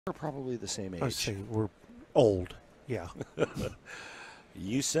We're probably the same age. I say we're old. Yeah.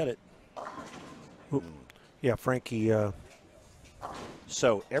 You said it. Yeah, Frankie.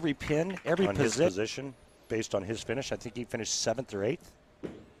 So every pin, every position, based on his finish, I think he finished 7th or 8th.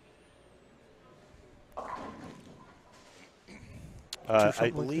 I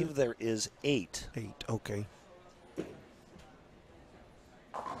believe like there is 8. 8, okay.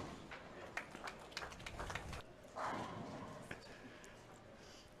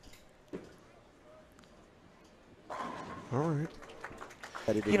 All right.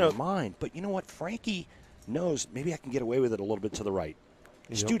 You know, mind, but you know what? Frankie knows maybe I can get away with it a little bit to the right.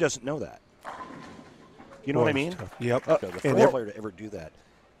 Yep. Stu doesn't know that. You know what I mean? Tough. Yep. The first player to ever do that,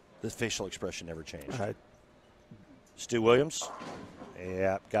 the facial expression never changed. Stu Williams.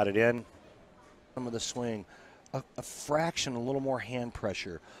 Yeah, got it in. Some of the swing. A fraction, a little more hand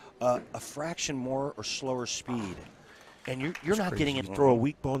pressure. A fraction more or slower speed. And you're not getting it. You throw a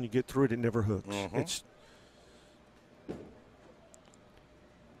weak ball and you get through it, it never hooks. It's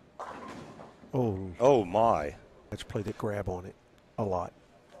Oh my. Let's play the grab on it a lot.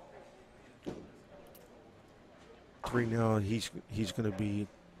 3 now, he's going to be,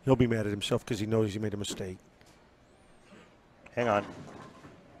 he'll be mad at himself because he knows he made a mistake. Hang on.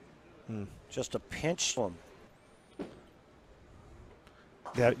 Just a pinch.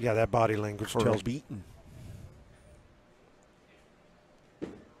 That body language tells beaten.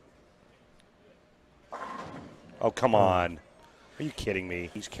 Oh, come on. Are you kidding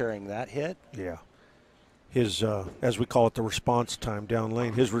me? He's carrying that hit? Yeah. His, as we call it, the response time down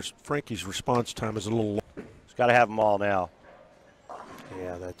lane, Frankie's response time is a little long. He's got to have them all now.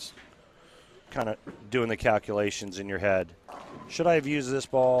 Yeah, that's kind of doing the calculations in your head. Should I have used this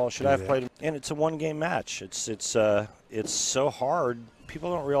ball? Should I have played? And it's a one-game match. It's so hard.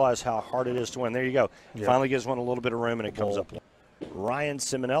 People don't realize how hard it is to win. There you go. Yep. Finally gives one a little bit of room, and it comes up. Ryan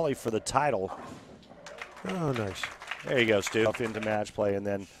Simonelli for the title. Oh, nice. There you go, Stu. Into match play, and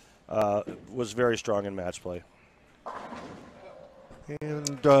then was very strong in match play.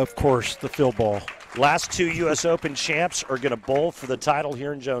 And, of course, the fill ball. Last 2 U.S. Open champs are going to bowl for the title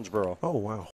here in Jonesboro. Oh, wow.